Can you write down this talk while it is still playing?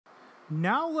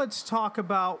Now let's talk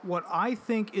about what I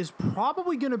think is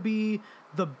probably going to be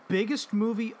the biggest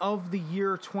movie of the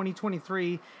year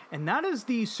 2023, and that is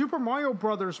the Super Mario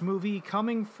Brothers movie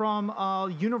coming from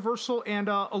Universal and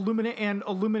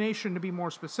Illumination, to be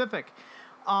more specific.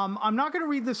 I'm not going to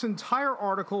read this entire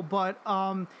article, but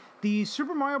the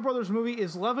Super Mario Brothers movie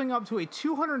is leveling up to a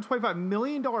 $225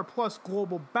 million plus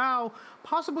global bow,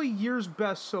 possibly year's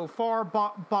best so far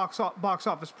box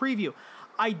office preview.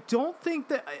 I don't think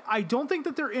that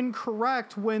they're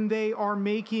incorrect when they are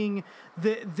making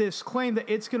this claim that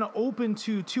it's going to open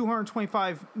to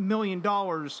 $225 million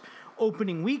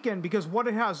opening weekend, because what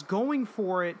it has going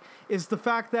for it is the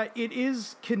fact that it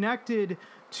is connected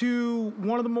to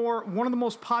one of the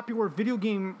most popular video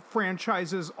game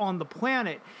franchises on the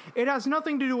planet. It has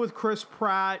nothing to do with Chris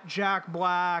Pratt, Jack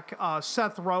Black,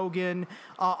 Seth Rogen,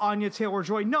 Anya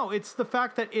Taylor-Joy. No, it's the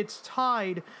fact that it's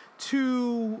tied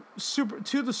to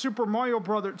the Super Mario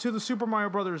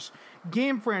Brothers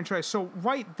game franchise. So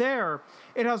right there,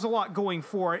 it has a lot going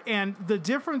for it. And the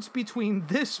difference between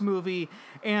this movie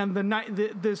and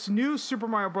this new Super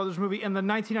Mario Brothers movie and the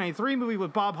 1993 movie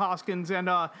with Bob Hoskins and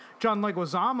John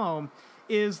Leguizamo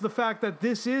is the fact that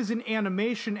this is an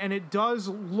animation, and it does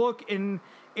look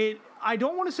I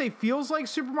don't want to say feels like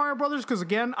Super Mario Brothers, because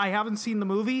again, I haven't seen the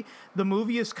movie. The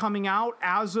movie is coming out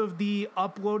as of the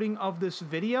uploading of this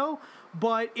video,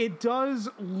 but it does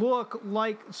look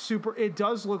like Super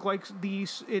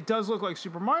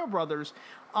Mario Brothers.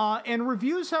 And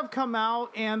reviews have come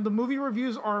out, and the movie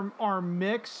reviews are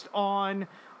mixed on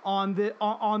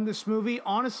this movie.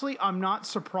 Honestly, I'm not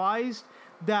surprised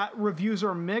that reviews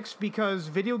are mixed, because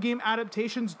video game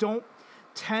adaptations don't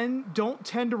tend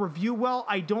to review well.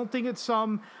 I don't think it's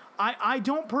I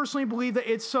don't personally believe that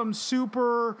it's some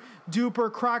super duper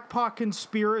crackpot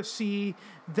conspiracy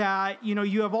that,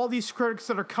 you have all these critics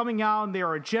that are coming out and they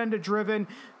are agenda driven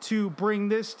to bring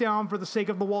this down for the sake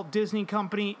of the Walt Disney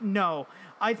Company. No,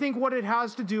 I think what it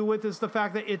has to do with is the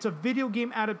fact that it's a video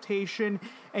game adaptation,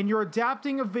 and you're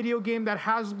adapting a video game that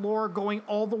has lore going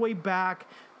all the way back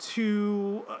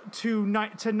to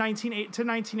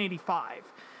 1985.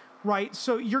 Right,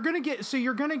 so you're gonna get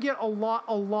a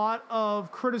lot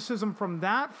of criticism from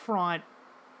that front,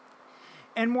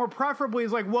 and more preferably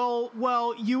is like,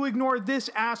 well, you ignored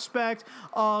this aspect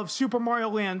of Super Mario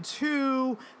Land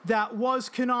 2 that was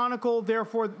canonical,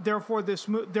 therefore this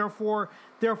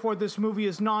movie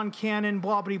is non-canon,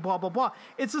 blah blah blah blah blah.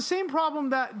 It's the same problem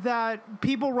that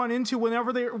people run into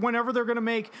whenever they're going to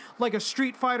make like a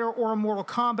Street Fighter or a Mortal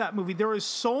Kombat movie. There is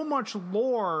so much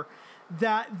lore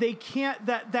that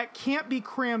that can't be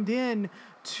crammed in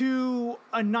to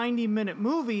a 90-minute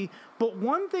movie. But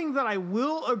one thing that I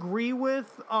will agree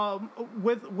with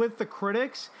the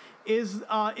critics is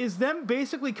them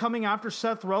basically coming after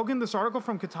Seth Rogen. This article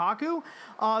from Kotaku,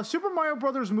 Super Mario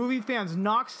Brothers movie fans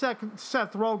knocked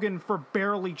Seth Rogen for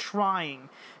barely trying.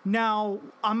 Now,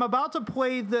 I'm about to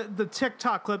play the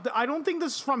TikTok clip. I don't think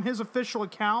this is from his official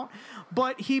account,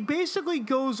 but he basically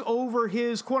goes over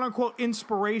his quote-unquote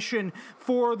inspiration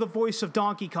for the voice of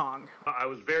Donkey Kong. I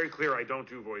was very clear I don't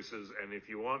do voices, and if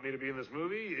you want me to be in this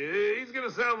movie, he's going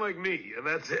to sound like me, and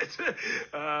that's it.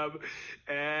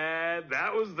 And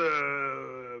that was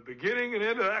the beginning and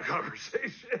end of that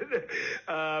conversation.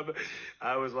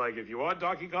 I was like, if you want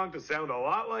Donkey Kong to sound a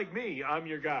lot like me, I'm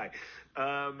your guy.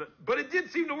 But it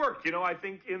did seem to work. I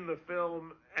think in the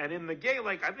film and in the game,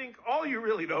 I think all you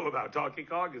really know about Donkey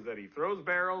Kong is that he throws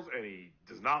barrels and he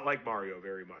does not like Mario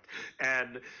very much.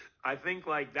 And I think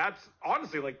that's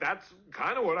honestly that's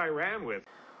kind of what I ran with.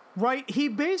 Right, he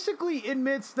basically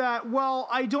admits that, well,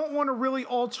 I don't want to really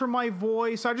alter my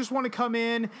voice. I just want to come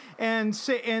in and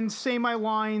say my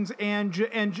lines and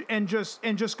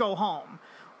just go home.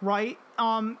 Right,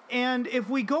 and if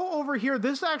we go over here,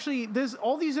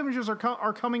 all these images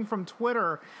are coming from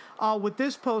Twitter. With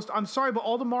this post, I'm sorry, but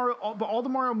all the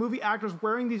Mario movie actors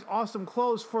wearing these awesome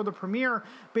clothes for the premiere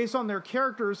based on their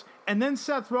characters, and then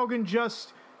Seth Rogen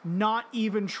just not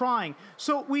even trying.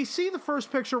 So we see the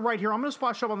first picture right here. I'm going to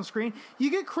splash up on the screen.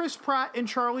 You get Chris Pratt and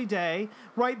Charlie Day,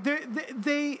 right?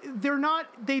 They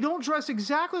don't dress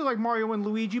exactly like Mario and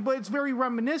Luigi, but it's very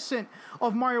reminiscent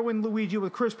of Mario and Luigi,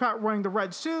 with Chris Pratt wearing the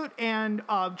red suit and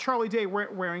Charlie Day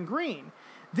wearing green.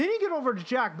 Then you get over to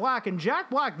Jack Black, and Jack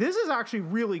Black, this is actually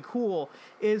really cool,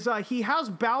 is he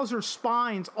has Bowser's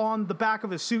spines on the back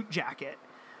of his suit jacket.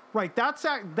 Right, that's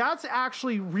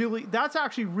actually really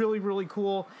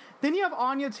cool. Then you have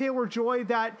Anya Taylor-Joy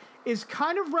that is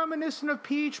kind of reminiscent of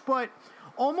Peach, but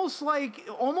almost like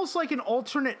an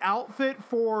alternate outfit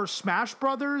for Smash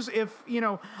Brothers. If, you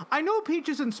know, I know Peach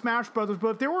is in Smash Brothers, but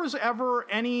if there was ever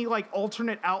any like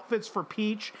alternate outfits for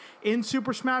Peach in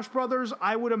Super Smash Brothers,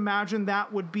 I would imagine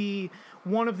that would be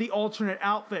one of the alternate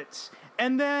outfits.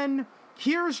 And then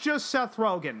here's just Seth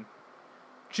Rogen.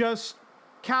 Just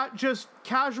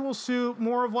casual suit,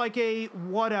 more of like a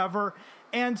whatever.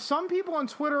 And some people on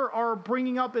Twitter are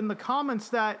bringing up in the comments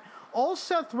that all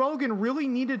Seth Rogen really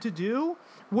needed to do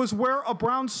was wear a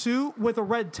brown suit with a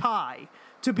red tie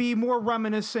to be more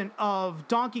reminiscent of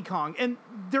Donkey Kong. And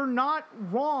they're not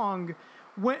wrong.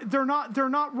 They're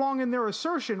not wrong in their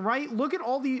assertion, right? Look at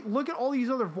all these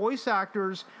other voice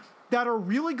actors that are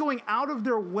really going out of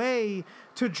their way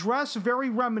to dress very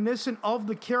reminiscent of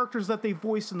the characters that they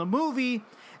voice in the movie,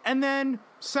 and then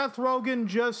Seth Rogen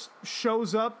just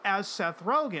shows up as Seth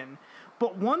Rogen.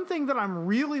 But one thing that I'm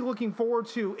really looking forward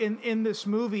to in this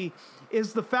movie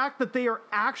is the fact that they are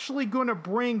actually going to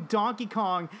bring Donkey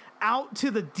Kong out to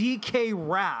the DK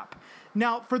rap.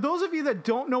 Now, for those of you that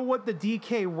don't know what the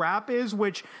DK rap is,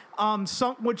 which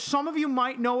some of you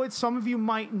might know it, some of you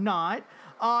might not,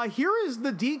 here is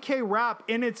the DK rap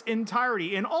in its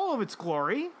entirety, in all of its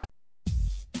glory.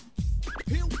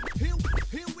 Here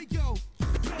we go.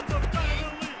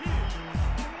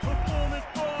 Performance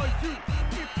for you.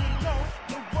 If you know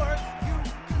the words, you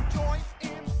can join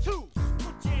in too.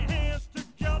 Put your hands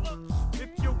together if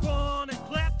you wanna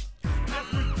clap as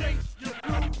we take you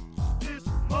through this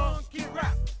monkey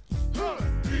rap.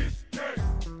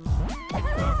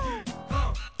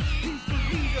 He's the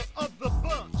leader of the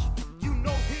bunch. You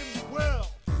know him well.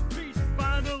 He's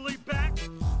finally back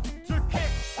to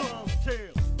kick some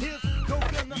tail. His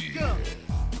coconut gun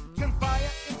can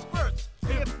fire in spurts.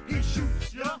 If he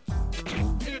shoots ya,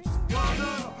 it's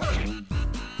gonna hurt.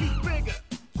 He's bigger,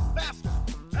 faster,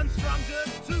 and stronger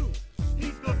too.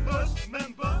 He's the first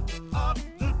member of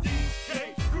the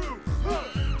DK crew.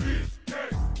 DK,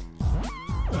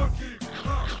 Donkey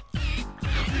Kong.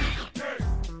 DK,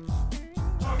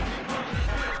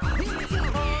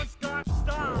 He's Kong's got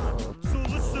style, so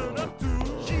listen up to.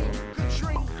 She can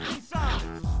shrink in size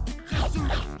to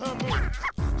suit her moves.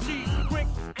 She's quick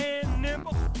and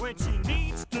nimble when she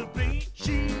needs to be.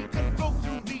 She can go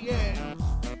through the air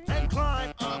and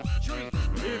climb up trees.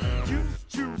 If you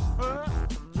choose her,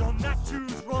 you'll not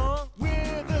choose wrong.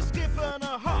 With a skip and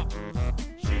a hop,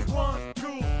 she's one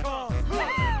cool Kong.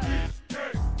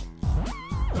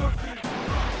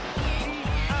 He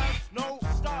has no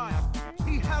style,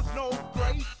 he has no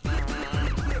grace.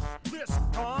 This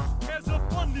Kong has a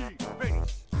funny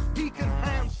face. He can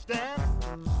handstand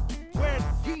when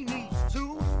he needs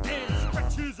to and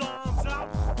stretch his arms out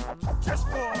just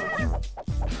for you.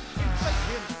 Inflate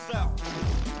himself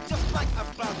just like a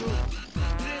balloon.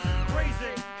 This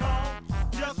crazy Kong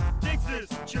just digs his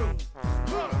tune.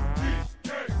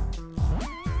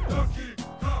 Donkey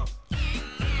Kong.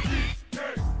 DK.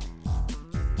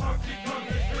 Donkey Kong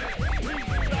is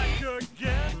back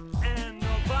again and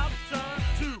about time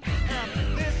too. And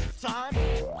this time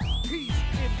he's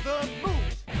in the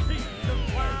mood. He can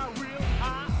fly real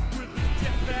high with his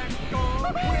jetpack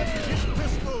on, with his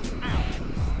pistols out.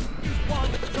 He's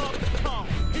one tough Kong.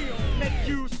 He'll make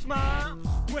you smile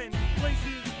when he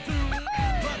places two.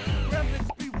 But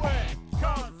remnants beware,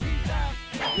 'cause he's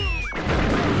after you.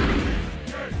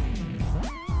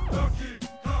 Donkey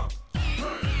Kong.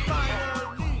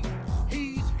 Finally,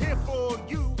 he's here for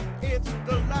you. It's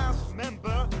the last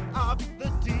member of the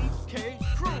DK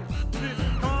crew. This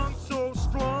Kong's so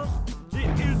strong,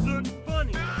 it isn't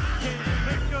funny. Can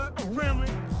make a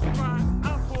gremlin cry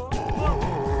out for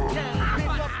love. Can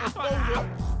pick up a boulder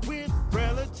with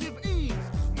relative ease.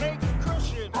 Makes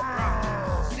crushing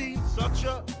seem such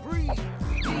a breeze.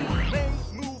 He may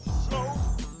move slow,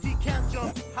 he can't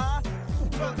jump high,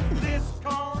 but this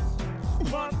Kong's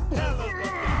one hell of a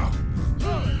guy.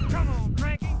 Come on,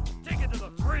 Cranky, take it to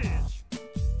the fridge.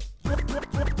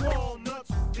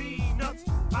 Walnuts, peanuts,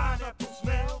 pineapple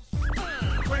smells,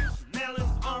 grapes,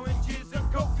 melons, oranges,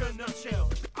 and coconut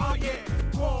shells. Oh yeah,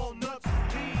 walnuts,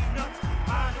 peanuts,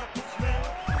 pineapple smells,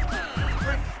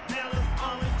 grapes, melons,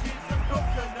 oranges, and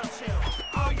coconut shells.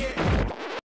 Oh yeah.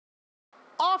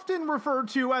 Often referred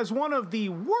to as one of the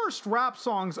worst rap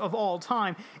songs of all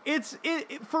time.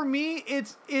 For me,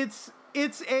 it's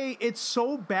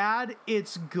so bad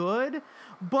it's good.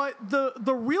 But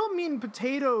the real meat and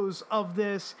potatoes of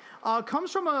this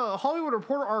comes from a Hollywood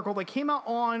Reporter article that came out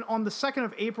on the 2nd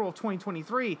of April of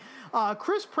 2023.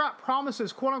 Chris Pratt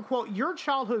promises, quote unquote, your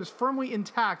childhood is firmly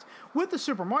intact with the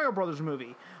Super Mario Brothers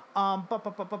movie.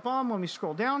 Let me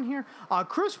scroll down here.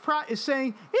 Chris Pratt is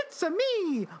saying, "It's-a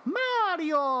me,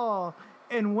 Mario."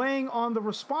 weighing on the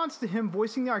response to him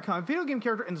voicing the iconic video game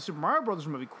character in the Super Mario Brothers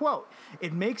movie, quote,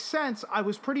 "It makes sense. I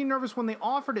was pretty nervous when they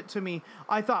offered it to me.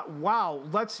 I thought, wow,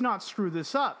 let's not screw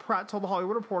this up," Pratt told The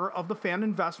Hollywood Reporter of the fan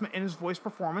investment in his voice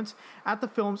performance at the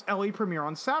film's LA premiere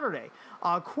on Saturday.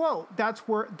 Quote, that's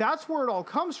where it all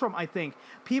comes from, I think.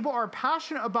 People are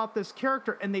passionate about this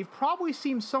character, and they've probably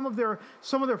seen some of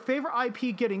their favorite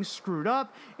IP getting screwed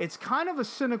up. It's kind of a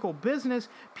cynical business.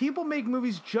 People make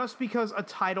movies just because a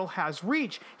title has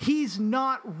reach." He's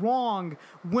not wrong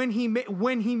when he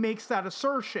makes that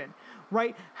assertion,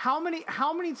 right? How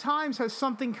many times has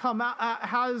something come out,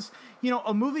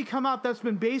 a movie come out that's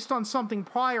been based on something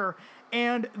prior,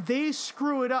 and they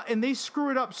screw it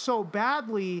up so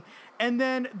badly, and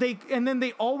then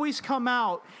they always come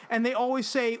out and they always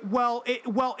say, well,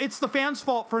 it's the fans'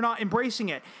 fault for not embracing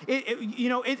it.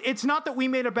 It's not that we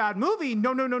made a bad movie.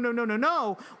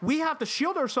 No. We have to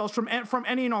shield ourselves from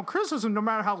any and all criticism, no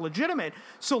matter how legitimate.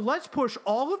 So let's push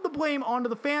all of the blame onto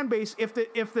the fan base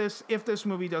if this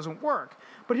movie doesn't work.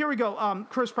 But here we go.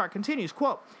 Chris Pratt continues,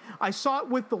 quote, "I saw it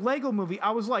with the Lego movie. I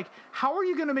was like, how are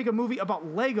you going to make a movie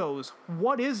about Legos?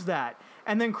 What is that?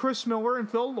 And then Chris Miller and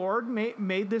Phil Lord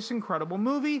made this incredible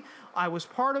movie. I was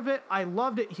part of it. I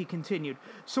loved it," he continued.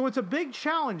 "So it's a big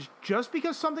challenge. Just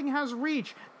because something has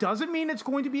reach doesn't mean it's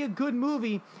going to be a good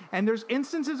movie. And there's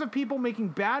instances of people making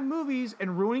bad movies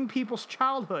and ruining people's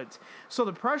childhoods. So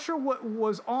the pressure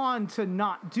was on to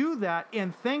not do that.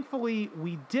 And thankfully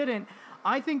we didn't.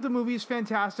 I think the movie is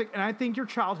fantastic, and I think your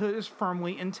childhood is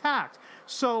firmly intact."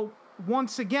 So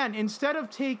once again, instead of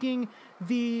taking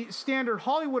the standard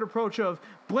Hollywood approach of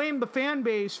blame the fan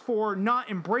base for not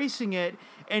embracing it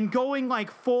and going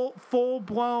like full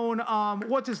blown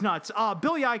what's his nuts,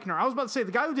 Billy Eichner. I was about to say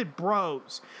the guy who did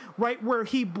Bros, right, where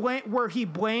he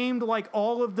blamed like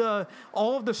all of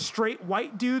the straight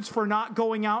white dudes for not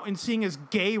going out and seeing his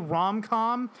gay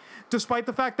rom-com, despite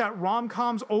the fact that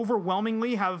rom-coms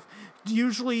overwhelmingly have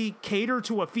usually cater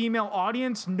to a female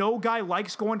audience. No guy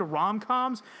likes going to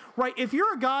rom-coms, right? If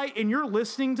you're a guy and you're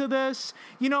listening to this,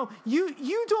 you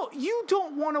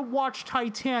don't want to watch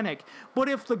Titanic, but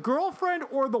if the girlfriend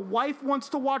or the wife wants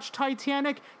to watch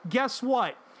Titanic, guess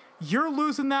what? You're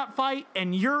losing that fight,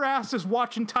 and your ass is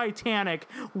watching Titanic,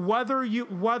 whether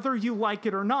you like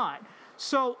it or not.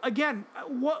 So again,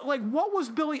 what was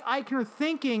Billy Eichner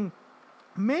thinking?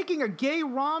 Making a gay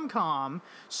rom-com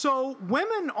so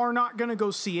women are not going to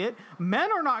go see it, men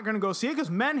are not going to go see it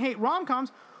because men hate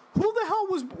rom-coms. Who the hell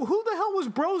was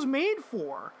Bros made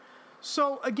for?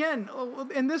 So again,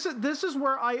 and this is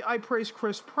where I praise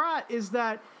Chris Pratt, is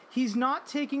that he's not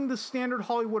taking the standard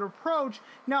Hollywood approach.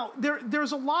 Now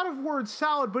there's a lot of word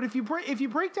salad, but if you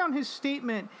break down his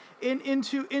statement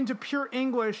into pure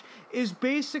English, is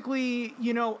basically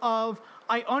of,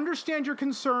 I understand your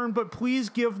concern, but please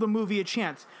give the movie a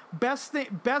chance. Best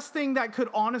thing that could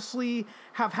honestly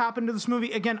have happened to this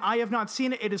movie. Again, I have not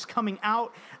seen it. It is coming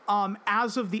out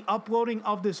as of the uploading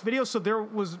of this video, so there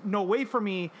was no way for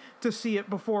me to see it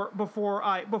before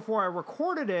I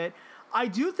recorded it. I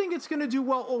do think it's going to do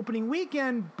well opening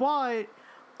weekend, but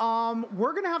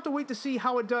we're going to have to wait to see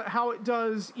how it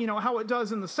does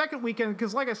in the second weekend,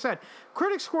 because like I said,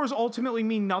 critic scores ultimately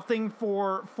mean nothing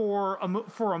for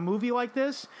a movie like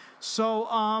this. So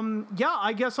yeah,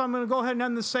 I guess I'm going to go ahead and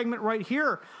end this segment right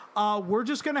here. We're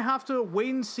just going to have to wait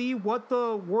and see what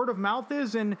the word of mouth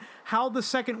is and how the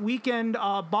second weekend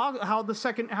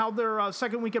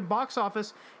second weekend box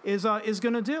office is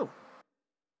going to do.